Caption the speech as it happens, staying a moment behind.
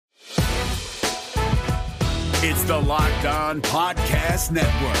It's the Locked On Podcast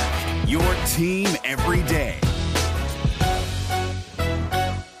Network, your team every day.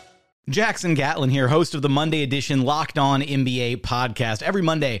 Jackson Gatlin here, host of the Monday edition Locked On NBA podcast. Every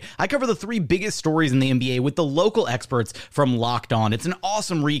Monday, I cover the three biggest stories in the NBA with the local experts from Locked On. It's an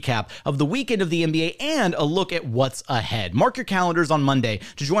awesome recap of the weekend of the NBA and a look at what's ahead. Mark your calendars on Monday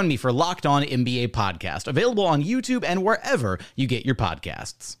to join me for Locked On NBA podcast, available on YouTube and wherever you get your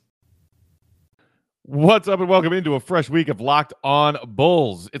podcasts. What's up and welcome into a fresh week of Locked On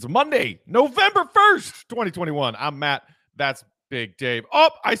Bulls. It's Monday, November 1st, 2021. I'm Matt. That's Big Dave. Oh,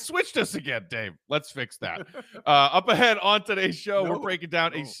 I switched us again, Dave. Let's fix that. Up ahead on today's show, we're breaking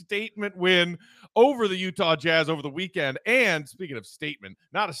down a statement win over the Utah Jazz over the weekend. And speaking of statement,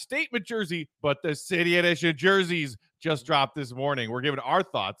 not a statement jersey, but the City Edition jerseys just dropped this morning. We're giving our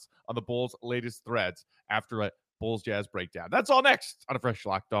thoughts on the Bulls' latest threads after a Bulls Jazz breakdown. That's all next on a fresh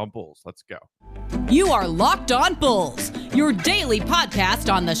Locked On Bulls. Let's go. You are Locked On Bulls, your daily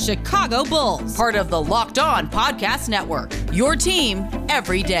podcast on the Chicago Bulls, part of the Locked On Podcast Network, your team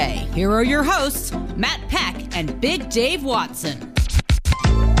every day. Here are your hosts, Matt Peck and Big Dave Watson.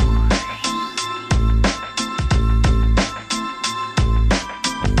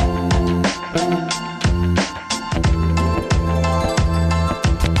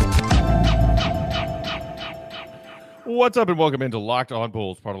 What's up and welcome into Locked On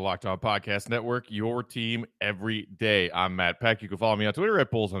Bulls, part of Locked On Podcast Network, your team every day. I'm Matt Peck. You can follow me on Twitter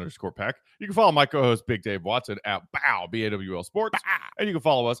at Bulls_Peck. You can follow my co-host Big Dave Watson at BOW, BAWL Sports. And you can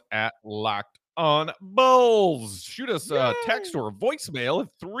follow us at Locked On Bulls. Shoot us a text or a voicemail at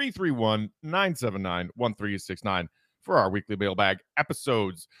 331-979-1369 for our weekly mailbag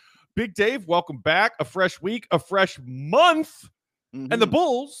episodes. Big Dave, welcome back. A fresh week, a fresh month. And the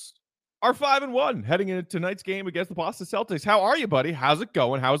Bulls are 5-1 heading into tonight's game against the Boston Celtics. How are you, buddy? How's it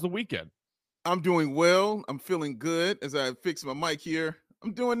going? How's the weekend? I'm doing well. I'm feeling good as I fix my mic here.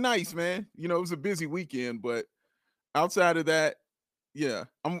 I'm doing nice, man. You know, it was a busy weekend, but outside of that, yeah,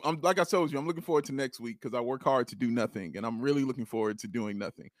 I'm like I told you, I'm looking forward to next week because I work hard to do nothing, and I'm really looking forward to doing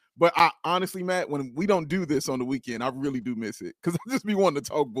nothing. But I honestly, Matt, when we don't do this on the weekend, I really do miss it because I just be wanting to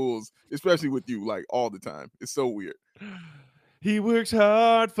talk Bulls, especially with you, like all the time. It's so weird. He works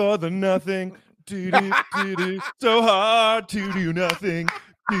hard for the nothing. So hard to do nothing.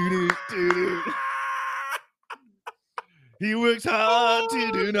 He works hard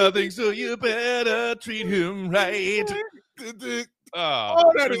to do nothing, so you better treat him right. There's a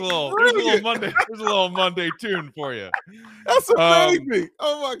little Monday tune for you. That's amazing.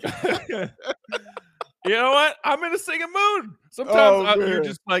 Oh my God. You know what? I'm in a singing mood. Sometimes you're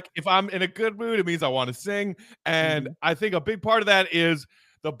just like, if I'm in a good mood, it means I want to sing. And I think a big part of that is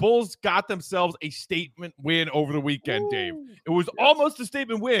the Bulls got themselves a statement win over the weekend, Dave. It was almost a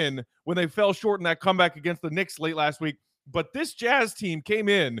statement win when they fell short in that comeback against the Knicks late last week. But this Jazz team came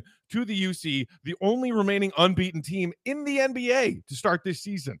in to the UC, the only remaining unbeaten team in the NBA to start this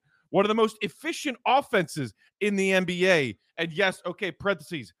season. One of the most efficient offenses in the NBA. And yes, okay,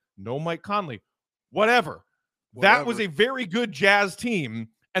 parentheses, no Mike Conley. Whatever. That was a very good Jazz team,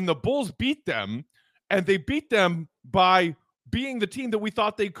 and the Bulls beat them, and they beat them by being the team that we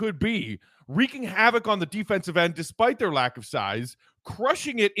thought they could be, wreaking havoc on the defensive end despite their lack of size,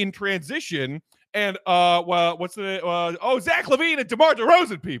 crushing it in transition, and Zach LaVine and DeMar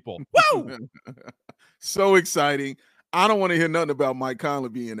DeRozan, people. Woo! So exciting. I don't want to hear nothing about Mike Conley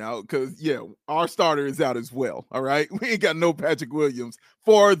being out because, our starter is out as well, all right? We ain't got no Patrick Williams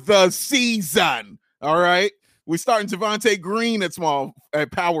for the season, all right? We're starting Javonte Green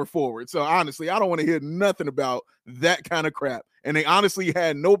at power forward. So, honestly, I don't want to hear nothing about that kind of crap. And they honestly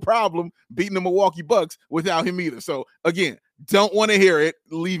had no problem beating the Milwaukee Bucks without him either. So, again, don't want to hear it.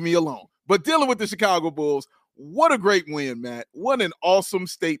 Leave me alone. But dealing with the Chicago Bulls, what a great win, Matt. What an awesome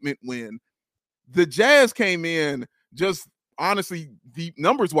statement win. The Jazz came in just honestly, the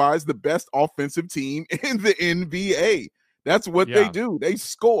numbers-wise, the best offensive team in the NBA. That's what they do. They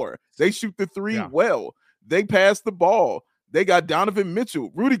score. They shoot the three well. They pass the ball. They got Donovan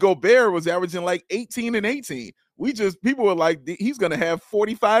Mitchell. Rudy Gobert was averaging like 18 and 18. People were like, he's going to have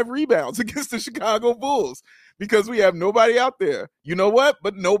 45 rebounds against the Chicago Bulls because we have nobody out there. You know what?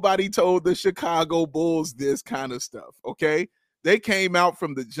 But nobody told the Chicago Bulls this kind of stuff, okay? They came out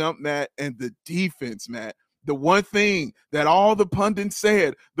from the jump, Matt, and the defense, Matt. The one thing that all the pundits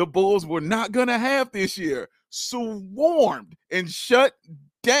said the Bulls were not going to have this year, swarmed and shut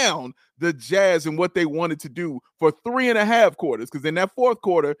down the Jazz and what they wanted to do for 3.5 quarters. Because in that fourth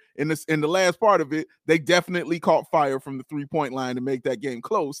quarter, in the last part of it, they definitely caught fire from the 3-point line to make that game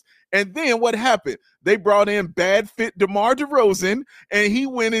close. And then what happened? They brought in bad fit DeMar DeRozan, and he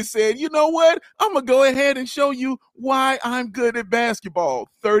went and said, you know what? I'm going to go ahead and show you why I'm good at basketball.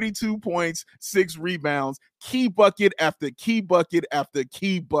 32 points, 6 rebounds, key bucket after key bucket after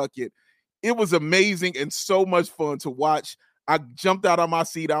key bucket. It was amazing and so much fun to watch. I jumped out on my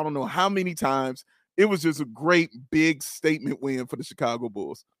seat I don't know how many times. It was just a great big statement win for the Chicago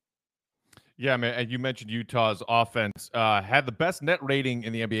Bulls. Yeah, man, and you mentioned Utah's offense had the best net rating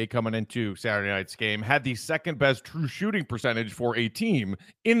in the NBA coming into Saturday night's game, had the second best true shooting percentage for a team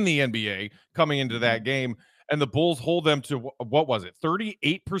in the NBA coming into that game, and the Bulls hold them to, what was it,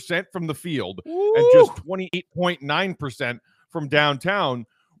 38% from the field. Woo! And just 28.9% from downtown,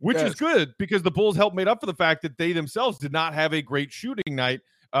 which is good because the Bulls helped made up for the fact that they themselves did not have a great shooting night,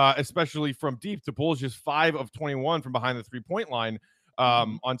 especially from deep. The Bulls just 5 of 21 from behind the 3-point line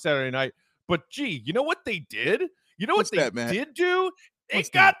on Saturday night. But, gee, you know what they did? You know what they did do? They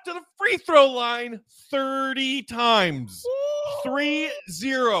got to the free throw line 30 times.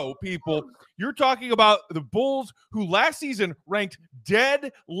 3-0, people. You're talking about the Bulls, who last season ranked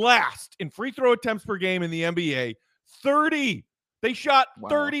dead last in free throw attempts per game in the NBA. 30. They shot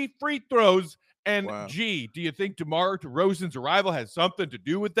 30 free throws. And, gee, do you think DeMar DeRozan's arrival has something to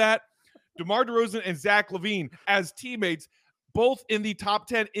do with that? DeMar DeRozan and Zach LaVine, as teammates, both in the top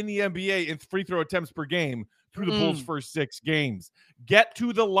 10 in the NBA in free throw attempts per game through the Bulls' first 6 games. Get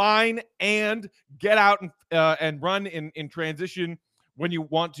to the line and get out and run in transition when you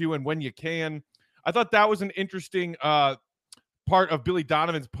want to and when you can. I thought that was an interesting part of Billy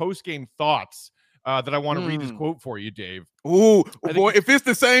Donovan's post-game thoughts that I want to read this quote for you, Dave. Ooh, boy, if it's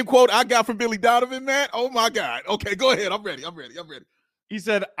the same quote I got from Billy Donovan, Matt, oh my God. Okay, go ahead. I'm ready. He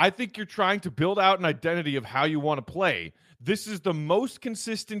said, I think you're trying to build out an identity of how you want to play. This is the most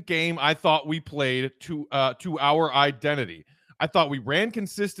consistent game I thought we played to our identity. I thought we ran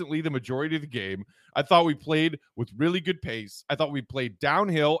consistently the majority of the game. I thought we played with really good pace. I thought we played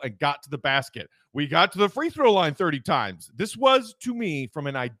downhill and got to the basket. We got to the free throw line 30 times. This was, to me, from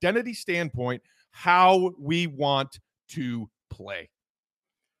an identity standpoint, how we want to play.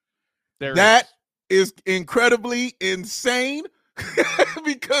 That is incredibly insane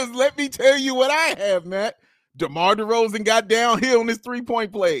because let me tell you what I have, Matt. DeMar DeRozan got downhill on his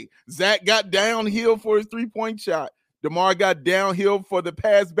 3-point play. Zach got downhill for his 3-point shot. DeMar got downhill for the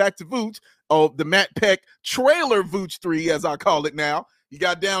pass back to Vooch, the Matt Peck trailer Vooch 3, as I call it now. He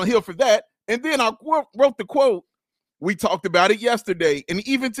got downhill for that. And then I wrote the quote. We talked about it yesterday and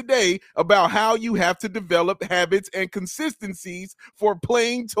even today about how you have to develop habits and consistencies for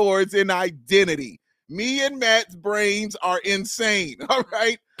playing towards an identity. Me and Matt's brains are insane, all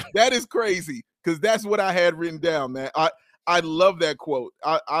right? That is crazy. Because that's what I had written down, man. I love that quote.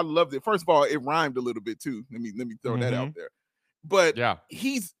 I loved it. First of all, it rhymed a little bit too. Let me throw that out there. But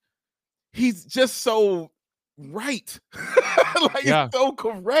he's just so right. It's so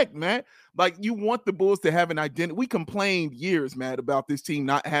correct, man. Like, you want the Bulls to have an identity. We complained years, Matt, about this team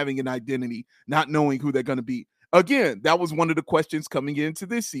not having an identity, not knowing who they're going to be. Again, that was one of the questions coming into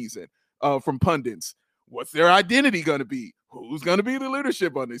this season from pundits. What's their identity going to be? Who's going to be the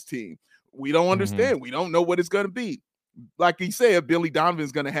leadership on this team? We don't understand. We don't know what it's going to be. Like he said, Billy Donovan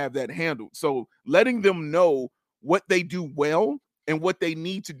is going to have that handled. So letting them know what they do well and what they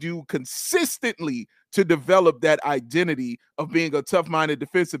need to do consistently to develop that identity of being a tough-minded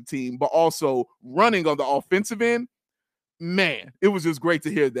defensive team, but also running on the offensive end, man, it was just great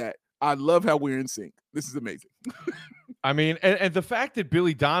to hear that. I love how we're in sync. This is amazing. I mean, and the fact that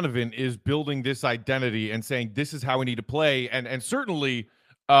Billy Donovan is building this identity and saying this is how we need to play, and certainly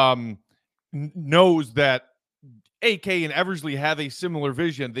knows that AK and Eversley have a similar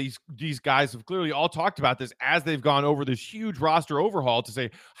vision. These guys have clearly all talked about this as they've gone over this huge roster overhaul to say,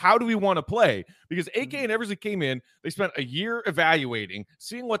 how do we want to play? Because AK and Eversley came in, they spent a year evaluating,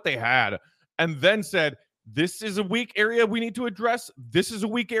 seeing what they had, and then said, this is a weak area we need to address. This is a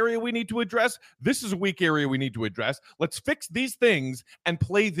weak area we need to address. This is a weak area we need to address. Let's fix these things and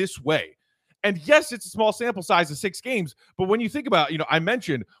play this way. And yes, it's a small sample size of 6 games, but when you think about, I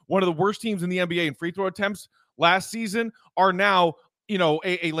mentioned one of the worst teams in the NBA in free throw attempts last season are now,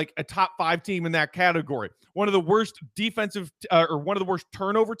 a top 5 team in that category. One of the worst defensive or one of the worst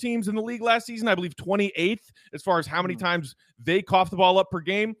turnover teams in the league last season, I believe 28th as far as how many times they cough the ball up per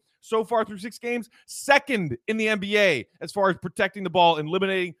game. So far through 6 games, 2nd in the NBA as far as protecting the ball and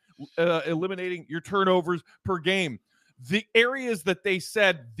eliminating your turnovers per game. The areas that they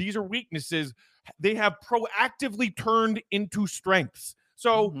said these are weaknesses, they have proactively turned into strengths.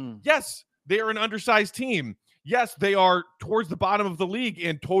 So, yes, they are an undersized team. Yes, they are towards the bottom of the league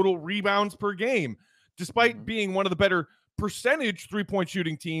in total rebounds per game, despite being one of the better percentage three-point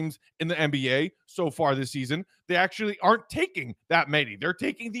shooting teams in the NBA so far this season. They actually aren't taking that many. They're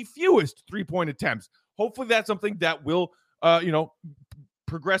taking the fewest three-point attempts. Hopefully that's something that will,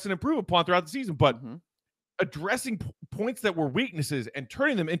 progress and improve upon throughout the season. But addressing points that were weaknesses and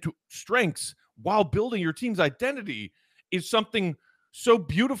turning them into strengths while building your team's identity is something so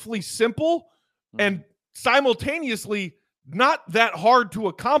beautifully simple and simultaneously not that hard to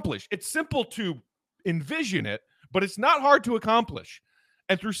accomplish. It's simple to envision it, but it's not hard to accomplish.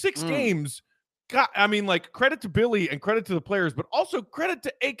 And through 6 games, God, I mean, like, credit to Billy and credit to the players, but also credit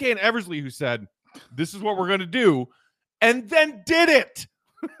to AK and Eversley, who said, this is what we're going to do, and then did it.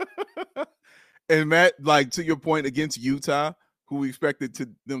 And Matt, like, to your point, against Utah, who we expected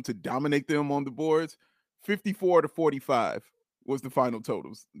them to dominate them on the boards, 54-45 was the final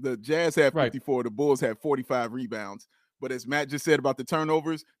totals. The Jazz had 54, the Bulls had 45 rebounds. But as Matt just said about the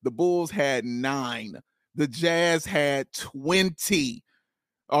turnovers, the Bulls had 9. The Jazz had 20.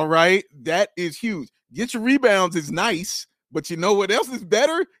 All right? That is huge. Get your rebounds is nice, but you know what else is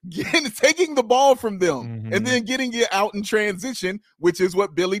better? Taking the ball from them and then getting it out in transition, which is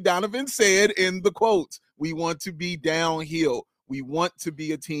what Billy Donovan said in the quotes. We want to be downhill. We want to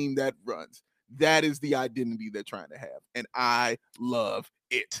be a team that runs. That is the identity they're trying to have, and I love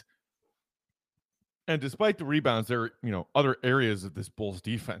it. And despite the rebounds, there are, other areas of this Bulls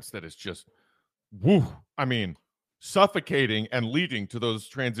defense that is just, suffocating and leading to those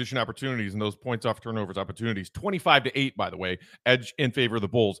transition opportunities and those points off turnovers opportunities. 25-8, by the way, edge in favor of the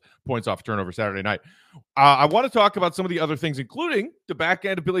Bulls, points off turnover Saturday night. I want to talk about some of the other things, including the back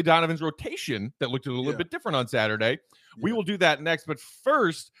end of Billy Donovan's rotation that looked a little bit different on Saturday. We will do that next. But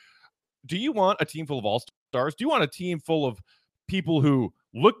first, do you want a team full of all-stars? Do you want a team full of people who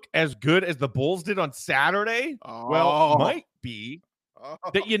look as good as the Bulls did on Saturday? Well, might be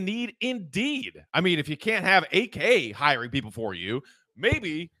that you need Indeed. I mean, if you can't have AK hiring people for you,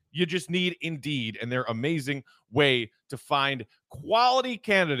 maybe you just need Indeed and their amazing way to find quality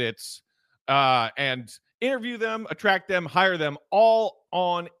candidates and interview them, attract them, hire them, all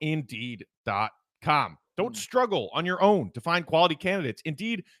on Indeed.com. Don't struggle on your own to find quality candidates.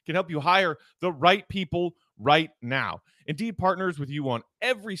 Indeed can help you hire the right people right now. Indeed partners with you on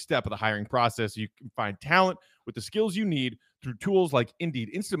every step of the hiring process. You can find talent with the skills you need through tools like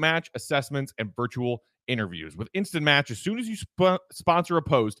Indeed Instant Match, assessments, and virtual interviews. With Instant Match, as soon as you sponsor a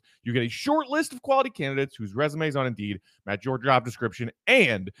post, you get a short list of quality candidates whose resumes on Indeed match your job description,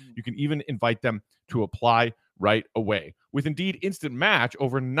 and you can even invite them to apply right away. With Indeed Instant Match,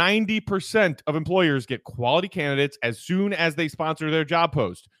 over 90% of employers get quality candidates as soon as they sponsor their job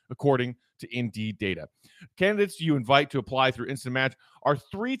post, according to Indeed data. Candidates you invite to apply through Instant Match are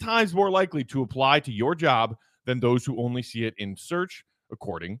 3 times more likely to apply to your job than those who only see it in search,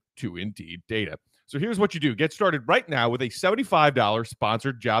 according to Indeed data. So here's what you do. Get started right now with a $75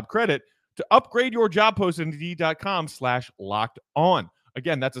 sponsored job credit to upgrade your job post at Indeed.com/locked on.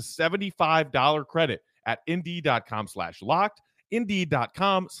 Again, that's a $75 credit at Indeed.com/locked,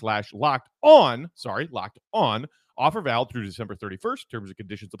 Indeed.com/locked on. Sorry, locked on. Offer valid through December 31st. Terms and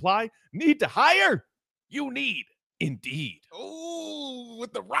conditions apply. Need to hire? You need Indeed. Oh,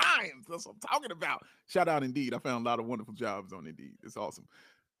 with the rhymes. That's what I'm talking about. Shout out Indeed. I found a lot of wonderful jobs on Indeed. It's awesome.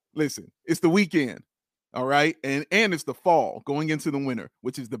 Listen, it's the weekend. All right. And it's the fall going into the winter,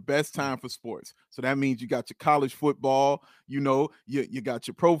 which is the best time for sports. So that means you got your college football, you got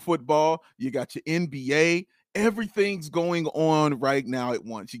your pro football, you got your NBA. Everything's going on right now at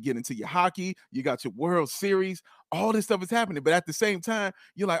once. You get into your hockey, you got your World Series, all this stuff is happening. But at the same time,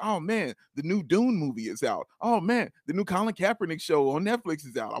 you're like, oh man, the new Dune movie is out. Oh man, the new Colin Kaepernick show on Netflix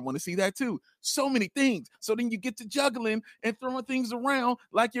is out. I want to see that too. So many things. So then you get to juggling and throwing things around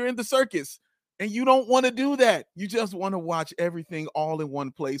like you're in the circus. And you don't want to do that. You just want to watch everything all in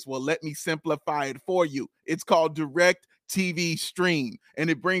one place. Well, let me simplify it for you. It's called Direct TV Stream, and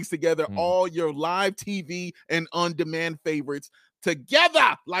it brings together all your live TV and on-demand favorites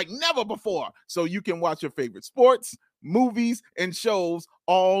together like never before. So you can watch your favorite sports, movies, and shows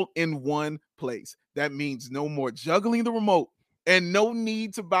all in one place. That means no more juggling the remote and no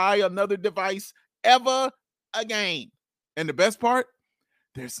need to buy another device ever again. And the best part,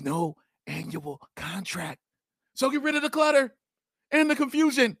 there's no annual contract. So get rid of the clutter and the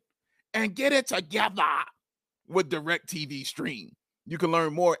confusion and get it together with DirecTV Stream. You can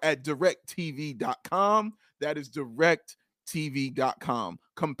learn more at directtv.com. That is directtv.com.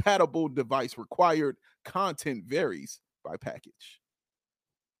 Compatible device required. Content varies by package.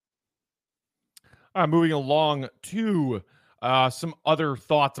 Moving along to Some other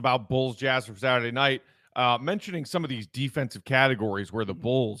thoughts about Bulls Jazz from Saturday night, mentioning some of these defensive categories where the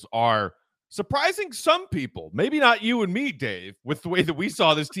Bulls are surprising some people, maybe not you and me, Dave, with the way that we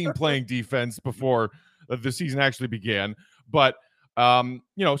saw this team playing defense before the season actually began. But,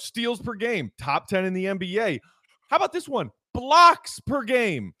 steals per game, top 10 in the NBA. How about this one? Blocks per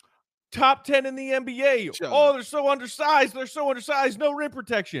game, top 10 in the NBA. They're so undersized. No rim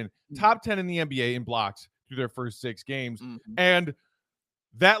protection. Top 10 in the NBA in blocks through their first 6 games. And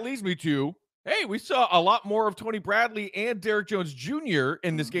that leads me to, hey, we saw a lot more of Tony Bradley and Derrick Jones Jr.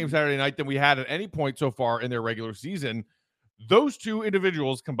 in this game Saturday night than we had at any point so far in their regular season. Those two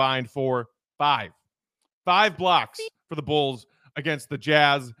individuals combined for 5 blocks for the Bulls against the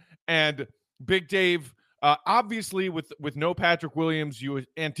Jazz. And Big Dave, obviously with no Patrick Williams, you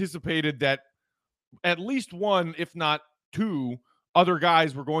anticipated that at least one, if not 2, other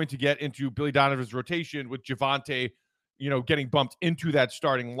guys were going to get into Billy Donovan's rotation, with Javonte getting bumped into that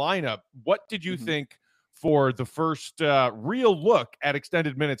starting lineup. What did you think for the first real look at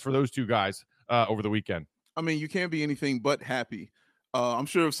extended minutes for those two guys over the weekend? I mean, you can't be anything but happy. I'm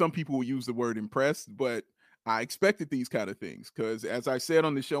sure some people will use the word impressed, but I expected these kind of things because, as I said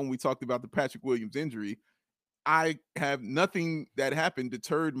on the show when we talked about the Patrick Williams injury, I have nothing that happened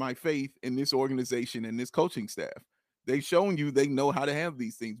deterred my faith in this organization and this coaching staff. They've shown you they know how to handle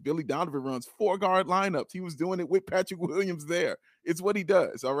these things. Billy Donovan runs 4-guard lineups. He was doing it with Patrick Williams there. It's what he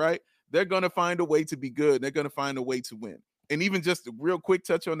does, all right? They're going to find a way to be good. They're going to find a way to win. And even just a real quick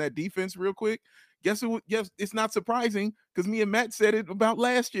touch on that defense real quick, guess what? Yes, it's not surprising because me and Matt said it about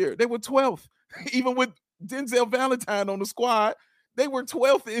last year. They were 12th. Even with Denzel Valentine on the squad, they were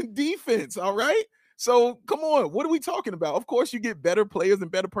 12th in defense, all right? So come on, what are we talking about? Of course, you get better players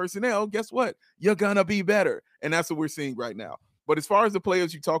and better personnel. Guess what? You're going to be better. And that's what we're seeing right now. But as far as the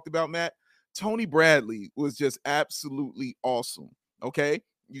players you talked about, Matt, Tony Bradley was just absolutely awesome. Okay.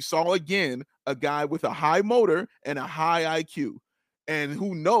 You saw again a guy with a high motor and a high IQ. And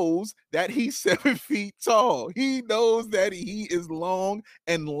who knows that he's 7 feet tall. He knows that he is long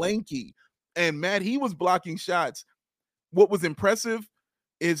and lanky. And Matt, he was blocking shots. What was impressive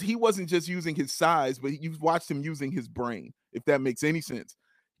is he wasn't just using his size, but you watched him using his brain, if that makes any sense.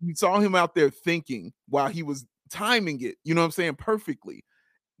 You saw him out there thinking while he was timing it, you know what I'm saying, perfectly.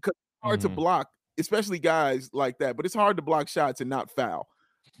 Because it's hard to block, especially guys like that, but it's hard to block shots and not foul.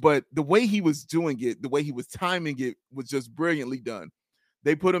 But the way he was doing it, the way he was timing it was just brilliantly done.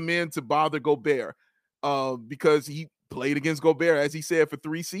 They put him in to bother Gobert because he played against Gobert, as he said, for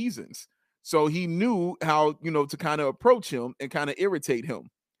 3 seasons. So he knew how, to kind of approach him and kind of irritate him.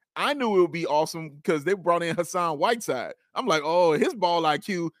 I knew it would be awesome because they brought in Hassan Whiteside. I'm like, oh, his ball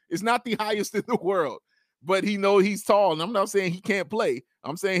IQ is not the highest in the world, but he knows he's tall. And I'm not saying he can't play.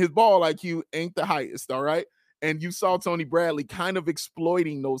 I'm saying his ball IQ ain't the highest, all right? And you saw Tony Bradley kind of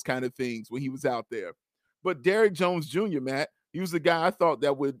exploiting those kind of things when he was out there. But Derrick Jones Jr., Matt, he was the guy I thought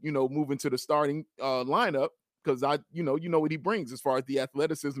that would, move into the starting lineup. Because you know what he brings as far as the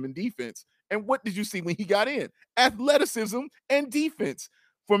athleticism and defense. And what did you see when he got in? Athleticism and defense.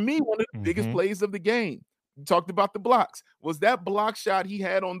 For me, one of the biggest plays of the game. You talked about the blocks. Was that block shot he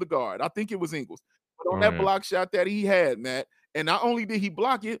had on the guard? I think it was Ingles. But on that block shot that he had, Matt, and not only did he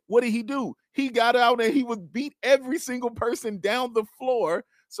block it, what did he do? He got out and he would beat every single person down the floor.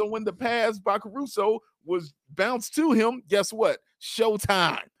 So when the pass by Caruso was bounced to him, guess what?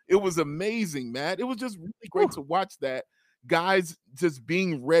 Showtime. It was amazing, Matt. It was just really great to watch that. Guys just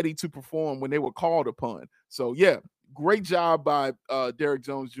being ready to perform when they were called upon. So, yeah, great job by Derrick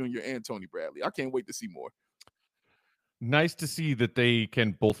Jones Jr. and Tony Bradley. I can't wait to see more. Nice to see that they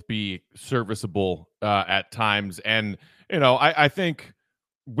can both be serviceable at times. And, I think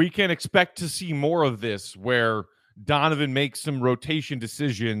we can expect to see more of this where Donovan makes some rotation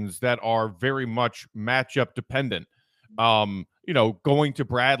decisions that are very much matchup dependent. Going to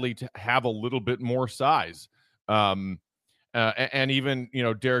Bradley to have a little bit more size. And even,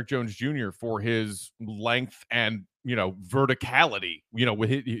 Derrick Jones Jr. for his length and, verticality,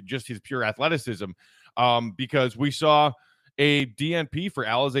 with just his pure athleticism. Because we saw a DNP for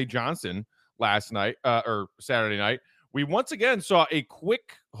Alize Johnson last night or Saturday night. We once again saw a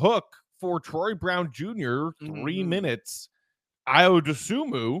quick hook for Troy Brown Jr. 3 minutes. Ayo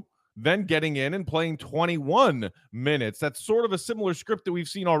Dosunmu then getting in and playing 21 minutes. That's sort of a similar script that we've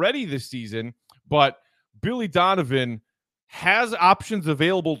seen already this season, but Billy Donovan has options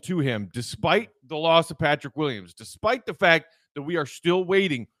available to him despite the loss of Patrick Williams, despite the fact that we are still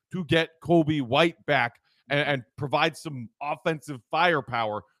waiting to get Kobe White back and provide some offensive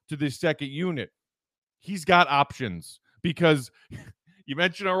firepower to this second unit. He's got options because you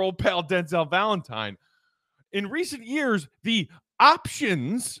mentioned our old pal Denzel Valentine. in recent years, the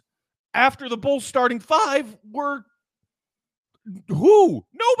options after the Bulls starting five were who?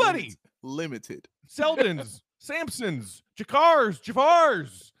 Nobody. Limited. Seldons, Sampsons,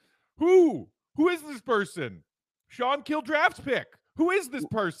 Javars. Who? Who is this person? Sean Kill draft pick. Who is this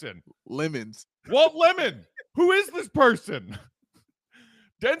person? Lemons. Walt Lemon. Who is this person?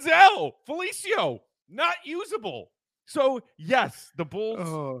 Denzel, Felicio, not usable. So, yes, the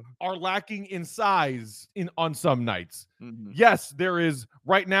Bulls are lacking in size on some nights. Mm-hmm. Yes, there is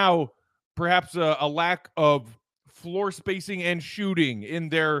right now perhaps a lack of floor spacing and shooting in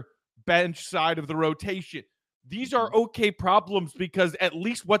their bench side of the rotation. These are okay problems because at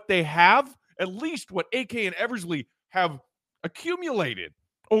least what they have, at least what AK and Eversley have accumulated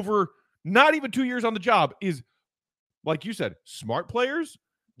over not even 2 years on the job is, like you said, smart players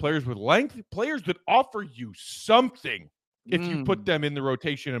with length, players that offer you something if you put them in the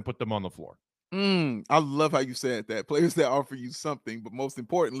rotation and put them on the floor. I love how you said that. Players that offer you something, but most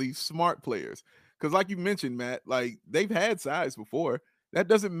importantly, smart players. Because like you mentioned, Matt, like they've had size before. That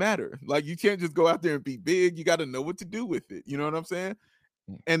doesn't matter. Like you can't just go out there and be big. You got to know what to do with it. You know what I'm saying?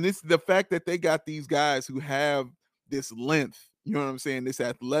 And the fact that they got these guys who have this length, you know what I'm saying, this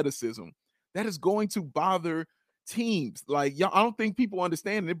athleticism, that is going to bother teams. Like, y'all, I don't think people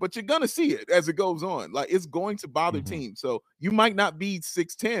understand it, but you're gonna see it as it goes on. Like, it's going to bother teams. So you might not be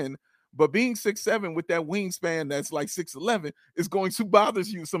 6'10", but being 6'7" with that wingspan that's like 6'11" is going to bother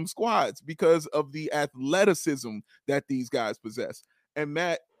you some squads because of the athleticism that these guys possess. And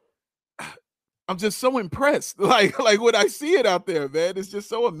Matt, I'm just so impressed. Like when I see it out there, man, it's just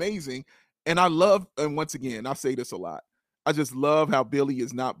so amazing. And I love, and once again, I say this a lot, I just love how Billy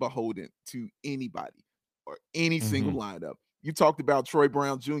is not beholden to anybody or any single lineup. You talked about Troy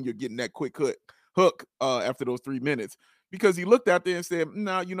Brown Jr. getting that quick hook after those 3 minutes because he looked out there and said,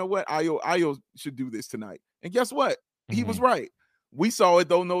 "Nah, you know what? Ayo should do this tonight." And guess what? He was right. We saw it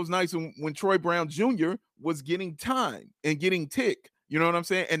though in those nights when Troy Brown Jr. was getting time and getting tick. You know what I'm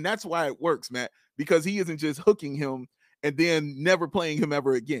saying? And that's why it works, Matt, because he isn't just hooking him and then never playing him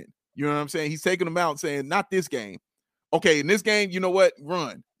ever again. You know what I'm saying? He's taking him out saying, "Not this game. Okay, in this game, you know what?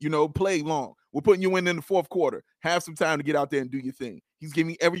 Run. You know, play long. We're putting you in the fourth quarter. Have some time to get out there and do your thing." He's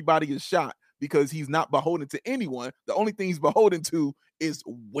giving everybody a shot because he's not beholden to anyone. The only thing he's beholden to is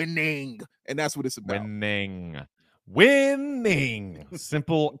winning. And that's what it's about. Winning.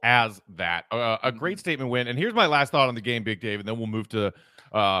 Simple as that. A great statement win. And here's my last thought on the game, Big Dave, and then we'll move to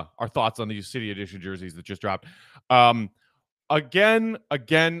our thoughts on these City Edition jerseys that just dropped. Again,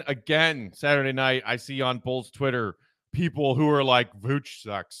 Saturday night, I see on Bulls Twitter people who are like, "Vooch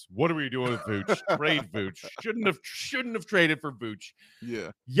sucks. What are we doing with Vooch? Trade Vooch. Shouldn't have traded for Vooch."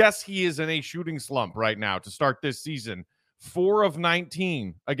 Yeah. Yes, he is in a shooting slump right now to start this season. 4 of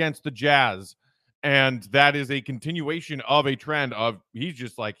 19 against the Jazz. And that is a continuation of a trend of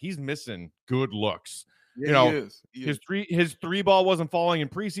he's missing good looks. Yeah, you know, he is. his three ball wasn't falling in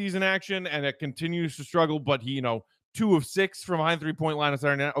preseason action, and it continues to struggle. But he, 2 of 6 from behind 3-point line on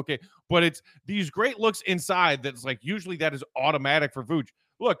Saturday night. Okay, but it's these great looks inside that's like usually that is automatic for Vooch.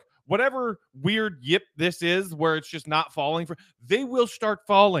 Look, whatever weird yip this is, where it's just not falling they will start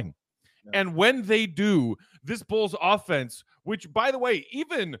falling. Yeah. And when they do, this Bulls offense, which by the way,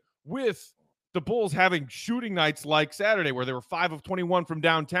 even with the Bulls having shooting nights like Saturday where they were 5 of 21 from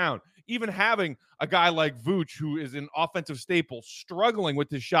downtown, even having a guy like Vooch, who is an offensive staple, struggling with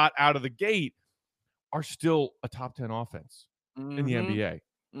his shot out of the gate, are still a top 10 offense in the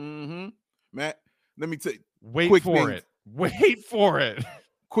NBA. Matt, let me tell you. Wait for it.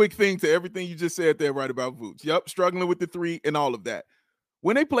 Quick thing to everything you just said there right about Vooch. Yep, struggling with the 3 and all of that.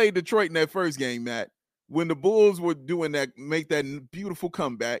 When they played Detroit in that first game, Matt, when the Bulls were doing that, make that beautiful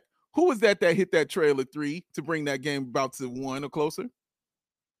comeback, who was that hit that trailer 3 to bring that game about to 1 or closer?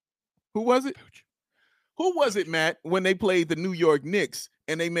 Who was it? Vooch. Who was it, Matt, when they played the New York Knicks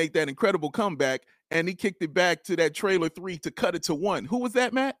and they made that incredible comeback and he kicked it back to that trailer 3 to cut it to 1? Who was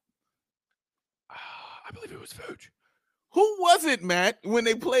that, Matt? I believe it was Vooch. Who was it, Matt, when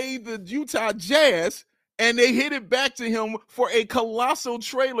they played the Utah Jazz and they hit it back to him for a colossal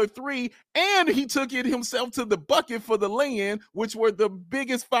trailer 3, and he took it himself to the bucket for the lay-in, which were the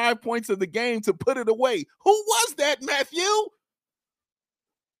biggest 5 points of the game to put it away? Who was that, Matthew?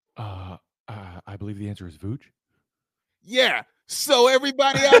 I believe the answer is Vooch. Yeah. So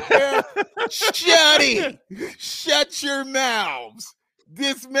everybody out there, shut your mouths.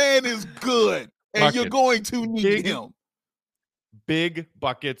 This man is good, and you're going to need him. Big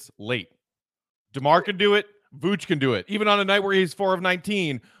buckets late. DeMar can do it. Vooch can do it. Even on a night where he's 4 of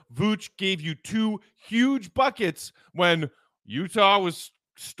 19, Vooch gave you 2 huge buckets when Utah was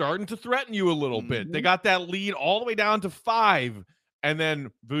starting to threaten you a little bit. They got that lead all the way down to 5. And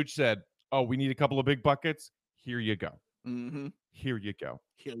then Vooch said, oh, we need a couple of big buckets. Here you go. Here you go.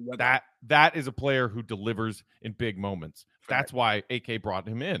 That is a player who delivers in big moments. That's why AK brought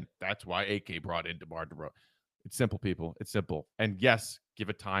him in. That's why AK brought in DeMar DeRozan. It's simple, people. It's simple. And yes, give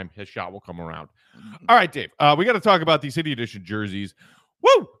it time. His shot will come around. All right, Dave. We got to talk about these City Edition jerseys.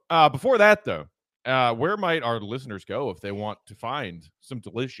 Woo! Before that, though, where might our listeners go if they want to find some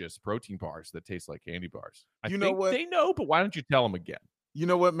delicious protein bars that taste like candy bars? I think they know, but why don't you tell them again? You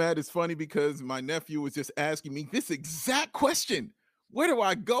know what, Matt? It's funny because my nephew was just asking me this exact question. Where do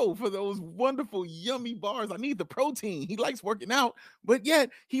I go for those wonderful, yummy bars? I need the protein. He likes working out, but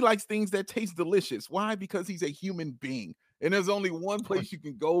yet he likes things that taste delicious. Why? Because he's a human being. And there's only one place you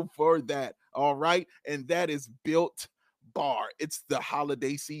can go for that. All right. And that is Built Bar. It's the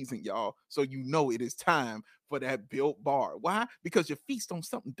holiday season, y'all. So you know it is time for that Built Bar. Why? Because you feast on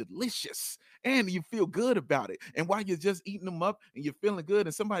something delicious and you feel good about it. And while you're just eating them up and you're feeling good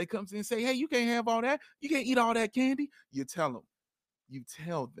and somebody comes in and say, hey, you can't have all that. You can't eat all that candy. You tell them. You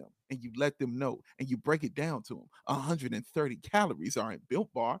tell them and you let them know and you break it down to them. 130 calories are in Built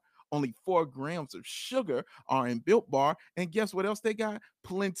Bar. Only 4 grams of sugar are in Built Bar. And guess what else they got?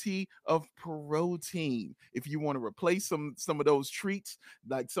 Plenty of protein. If you want to replace some of those treats,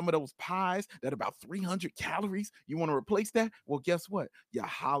 like some of those pies that are about 300 calories, you want to replace that? Well, guess what? You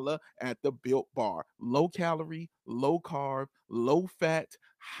holla at the Built Bar. Low calorie, low carb, low fat,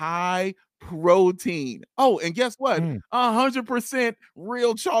 high protein. Oh, and guess what? 100%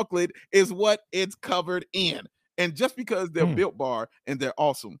 real chocolate is what it's covered in. And just because they're Built Bar and they're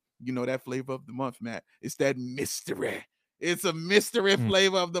awesome, you know that flavor of the month, Matt. It's that mystery. It's a mystery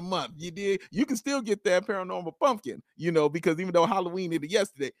flavor of the month. You can still get that paranormal pumpkin, you know, because even though Halloween did it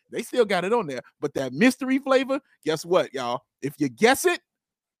yesterday, they still got it on there. But that mystery flavor, guess what, y'all? If you guess it,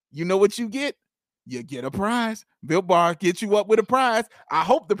 you know what you get? You get a prize. Built Bar gets you up with a prize. I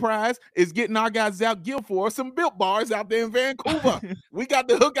hope the prize is getting our guy Zach Gilford some Built Bars out there in Vancouver. We got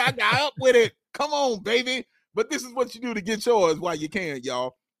to hook our guy up with it. Come on, baby. But this is what you do to get yours while you can,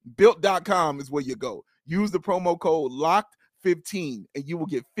 y'all. Built.com is where you go. Use the promo code LOCKED15 and you will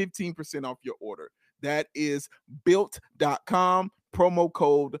get 15% off your order. That is Built.com, promo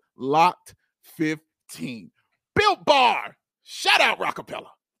code LOCKED15. Built Bar. Shout out Rockapella.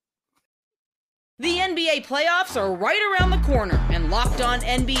 The NBA playoffs are right around the corner, and Locked On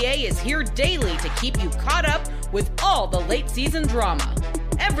NBA is here daily to keep you caught up with all the late season drama.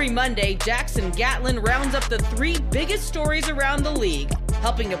 Every Monday, Jackson Gatlin rounds up the 3 biggest stories around the league,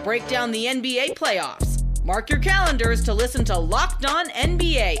 helping to break down the NBA playoffs. Mark your calendars to listen to Locked On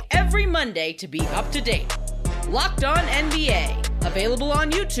NBA every Monday to be up to date. Locked On NBA, available on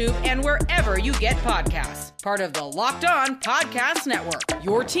YouTube and wherever you get podcasts. Part of the Locked On Podcast Network,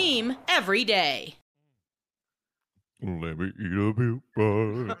 your team every day. Let me eat a Built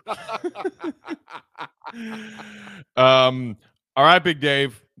Bar. All right, Big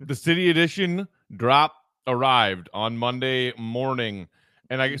Dave. The City Edition drop arrived on Monday morning.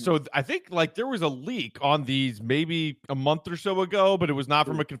 And I think like there was a leak on these maybe a month or so ago, but it was not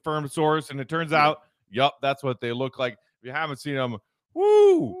from a confirmed source. And it turns out, that's what they look like. If you haven't seen them,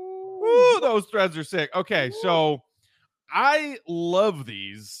 woo, those threads are sick. Okay, so I love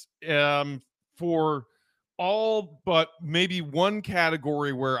these for all but maybe one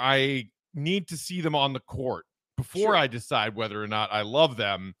category where I need to see them on the court before I decide whether or not I love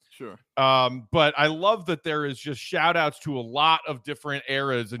them. Sure. But I love that there is just shout outs to a lot of different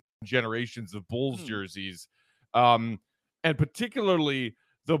eras and generations of Bulls jerseys. And particularly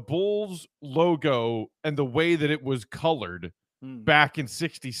the Bulls logo and the way that it was colored back in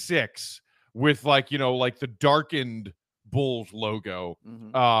 66 with like the darkened Bulls logo.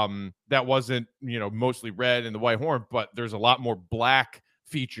 That wasn't, mostly red and the white horn, but there's a lot more black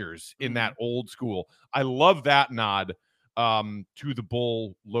features in that old school. I love that nod to the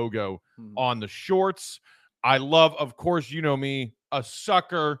Bull logo on the shorts. I love, of course, you know me, a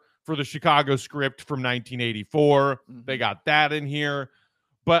sucker for the Chicago script from 1984. They got that in here.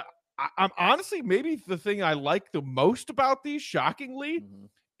 But I'm honestly, maybe the thing I like the most about these, shockingly,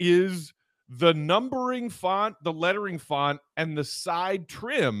 is the numbering font, the lettering font, and the side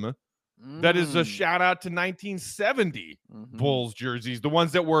trim. That is a shout out to 1970 Bulls jerseys, the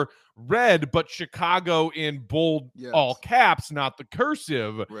ones that were red, but Chicago in bold, all caps, not the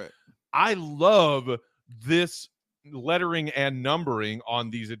cursive. Right. I love this lettering and numbering on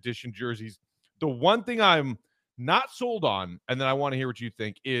these edition jerseys. The one thing I'm not sold on, and then I want to hear what you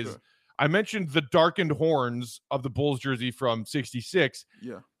think, is I mentioned the darkened horns of the Bulls jersey from 66.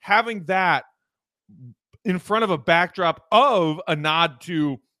 Yeah. Having that in front of a backdrop of a nod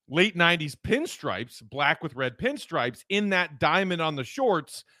to late 90s pinstripes, black with red pinstripes in that diamond on the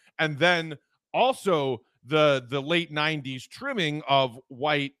shorts, and then also the late 90s trimming of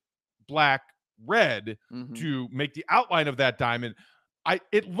white, black, red to make the outline of that diamond.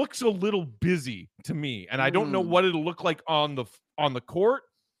 It looks a little busy to me, and I don't know what it'll look like on the court.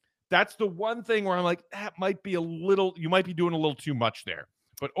 That's the one thing where I'm like, that might be you might be doing a little too much there.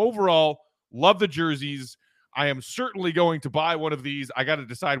 But overall, love the jerseys. I am certainly going to buy one of these. I got to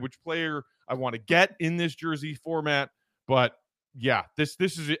decide which player I want to get in this jersey format. But yeah, this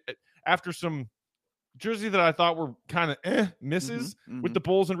is it. After some jersey that I thought were kind of misses with the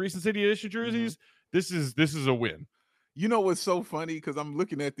Bulls and recent City Edition jerseys, this is a win. You know what's so funny? Because I'm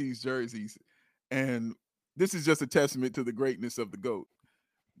looking at these jerseys, and this is just a testament to the greatness of the GOAT.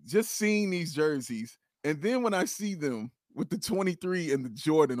 Just seeing these jerseys, and then when I see them with the 23 and the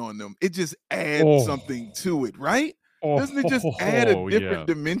Jordan on them, it just adds something to it, right? Doesn't it just add a different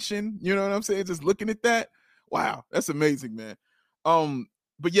dimension? You know what I'm saying? Just looking at that, wow, that's amazing, man.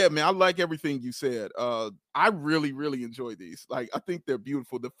 But yeah, man, I like everything you said. I really, really enjoy these. Like, I think they're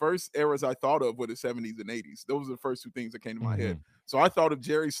beautiful. The first eras I thought of were the 70s and 80s. Those are the first two things that came to my head. So I thought of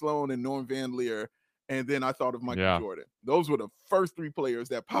Jerry Sloan and Norm Van Leer, and then I thought of Michael Jordan. Those were the first three players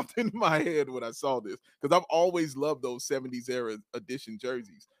that popped into my head when I saw this, because I've always loved those 70s era edition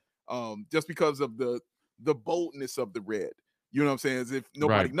jerseys, just because of the boldness of the red. You know what I'm saying? As if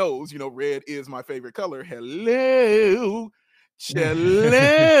nobody knows, red is my favorite color. Hello.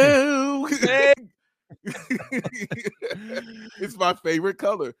 Cello. It's my favorite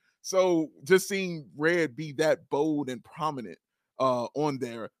color. So just seeing red be that bold and prominent on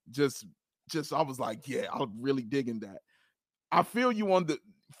there, just I was like, yeah, I'm really digging that. I feel you on the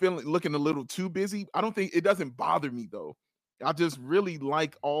looking a little too busy. I don't think it doesn't bother me though. I just really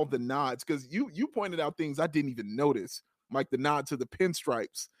like all the nods, because you pointed out things I didn't even notice, like the nod to the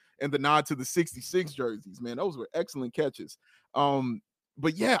pinstripes and the nod to the 66 jerseys. Man, those were excellent catches.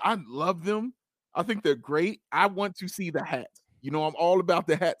 But yeah, I love them. I think they're great. I want to see the hats. I'm all about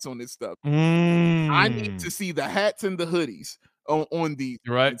the hats on this stuff. I need to see the hats and the hoodies on these.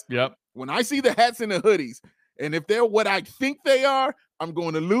 Right. Yep. When I see the hats and the hoodies, and if they're what I think they are, I'm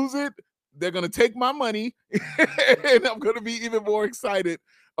going to lose it. They're going to take my money, and I'm going to be even more excited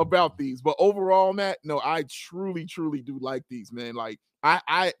about these. But overall, Matt, no, I truly, truly do like these, man. Like,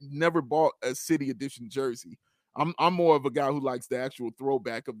 I never bought a City Edition jersey. I'm more of a guy who likes the actual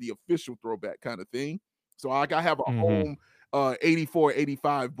throwback of the official throwback kind of thing. So like, I have a home 84,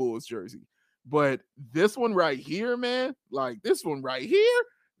 85 Bulls jersey. But this one right here, man, like this one right here,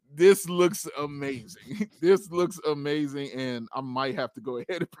 this looks amazing. This looks amazing, and I might have to go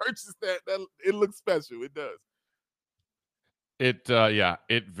ahead and purchase that. It looks special. It does.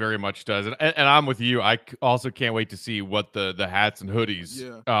 It very much does. And I'm with you. I also can't wait to see what the hats and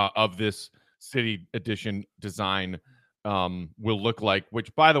hoodies of this City Edition design will look like,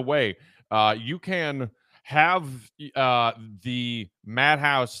 which, by the way, you can have the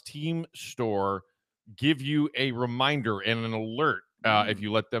Madhouse team store give you a reminder and an alert if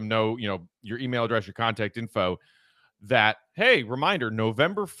you let them know, your email address, your contact info, that, hey, reminder,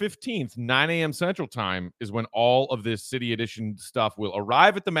 November 15th, 9 a.m. Central Time is when all of this City Edition stuff will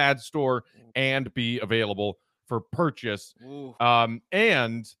arrive at the Mad store and be available for purchase.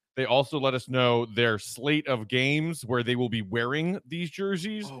 And they also let us know their slate of games where they will be wearing these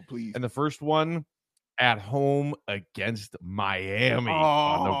jerseys. Oh, please. And the first one at home against Miami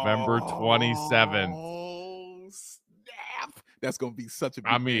on November 27th. Oh, snap. That's going to be such a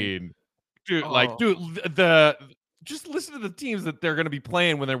big game. Just listen to the teams that they're going to be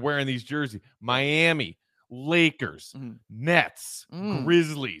playing when they're wearing these jerseys. Miami, Lakers, Nets,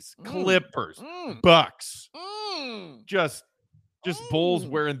 Grizzlies, Clippers, Bucks. Just Bulls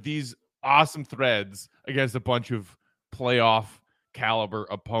wearing these awesome threads against a bunch of playoff caliber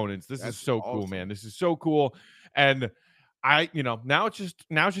opponents. This is so awesome. Cool, man. This is so cool. And now it's just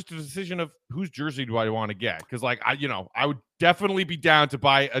a decision of whose jersey do I want to get? Because I would definitely be down to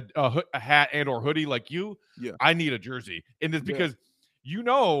buy a hat and or hoodie like you. Yeah. I need a jersey in this because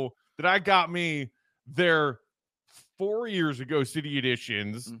that I got me their 4 years ago City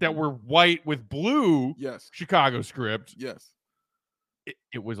Editions that were white with blue Chicago script. Yes.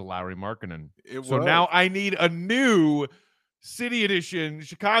 It was a Lauri Markkanen. So now I need a new City Edition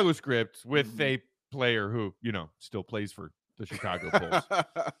Chicago script with a player who, still plays for the Chicago Bulls.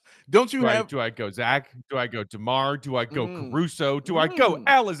 Do I go Zach? Do I go DeMar? Do I go Caruso? Do I go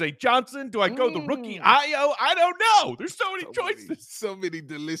Alize Johnson? Do I go the rookie Ayo? I don't know. There's so many choices. So many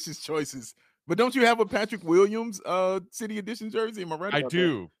delicious choices But don't you have a Patrick Williams City Edition jersey? Am I right? I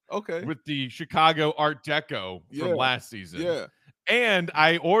do. That? Okay. With the Chicago Art Deco from last season. Yeah. And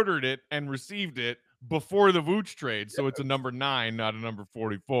I ordered it and received it before the Vooch trade, so it's a number 9, not a number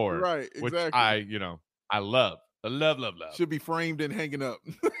 44. Right, exactly. Which I love. I love. Should be framed and hanging up.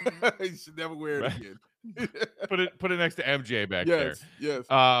 You should never wear it again. Put it next to MJ back there. Yes.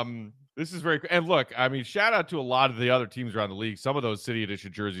 This is very cool. And look, I mean, shout out to a lot of the other teams around the league. Some of those City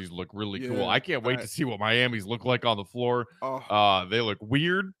Edition jerseys look really cool. I can't wait to see what Miami's look like on the floor. They look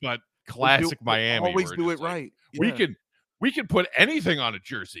weird, but classic Miami. Always do it right. We can put anything on a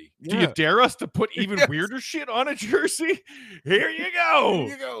jersey. Do you dare us to put even weirder shit on a jersey? Here you go. Here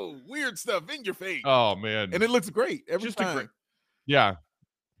you go. Weird stuff in your face. Oh, man. And it looks great every time.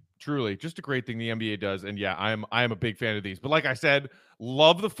 Truly. Just a great thing the NBA does. And I am a big fan of these. But like I said,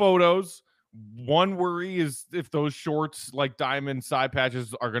 love the photos. One worry is if those shorts like diamond side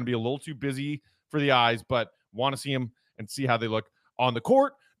patches are going to be a little too busy for the eyes, but want to see them and see how they look on the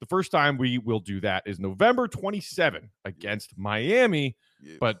court. The first time we will do that is November 27 against Miami.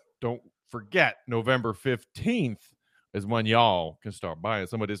 Yes. But don't forget, November 15th is when y'all can start buying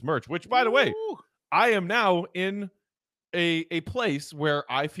some of this merch, which, by the way, I am now in a place where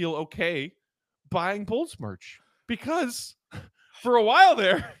I feel okay buying Bulls merch because for a while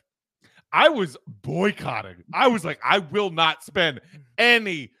there, I was boycotting. I was like, I will not spend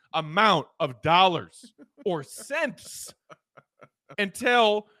any amount of dollars or cents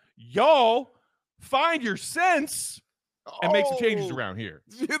until y'all find your sense and make some changes around here.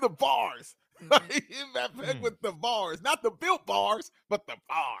 You're the bars. With the bars, not the built bars, but the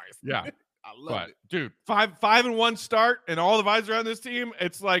bars. Yeah. I love it. Dude, 5-1 start and all the vibes around this team,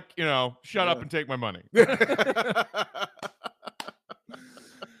 it's like, shut up and take my money.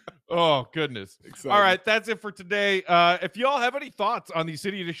 Oh, goodness. Exciting. All right, that's it for today. If y'all have any thoughts on these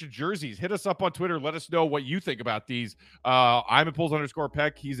City Edition jerseys, hit us up on Twitter. Let us know what you think about these. I'm at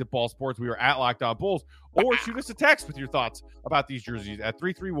Bulls_Peck. He's at Ball Sports. We are at Locked On Bulls. Or shoot us a text with your thoughts about these jerseys at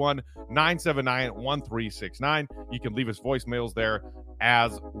 331-979-1369. You can leave us voicemails there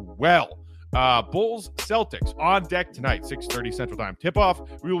as well. Bulls Celtics on deck tonight, 6:30 Central Time tip-off.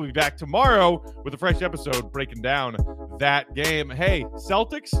 We will be back tomorrow with a fresh episode breaking down that game. Hey,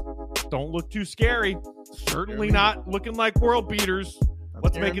 Celtics, don't look too scary. Certainly not looking like world beaters.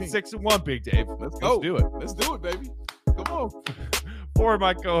 Let's make it 6-1, Big Dave. Let's go. Let's do it. Let's do it, baby. Come on. For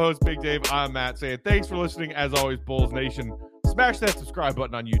my co-host, Big Dave, I'm Matt saying thanks for listening. As always, Bulls Nation, smash that subscribe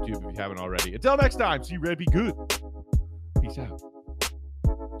button on YouTube if you haven't already. Until next time, see you red, be good. Peace out.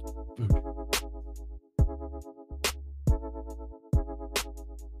 Food.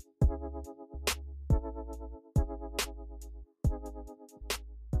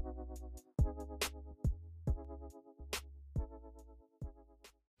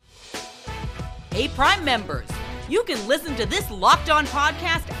 Hey, Prime members, you can listen to this Locked On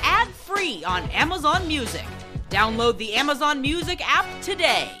podcast ad-free on Amazon Music. Download the Amazon Music app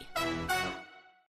today.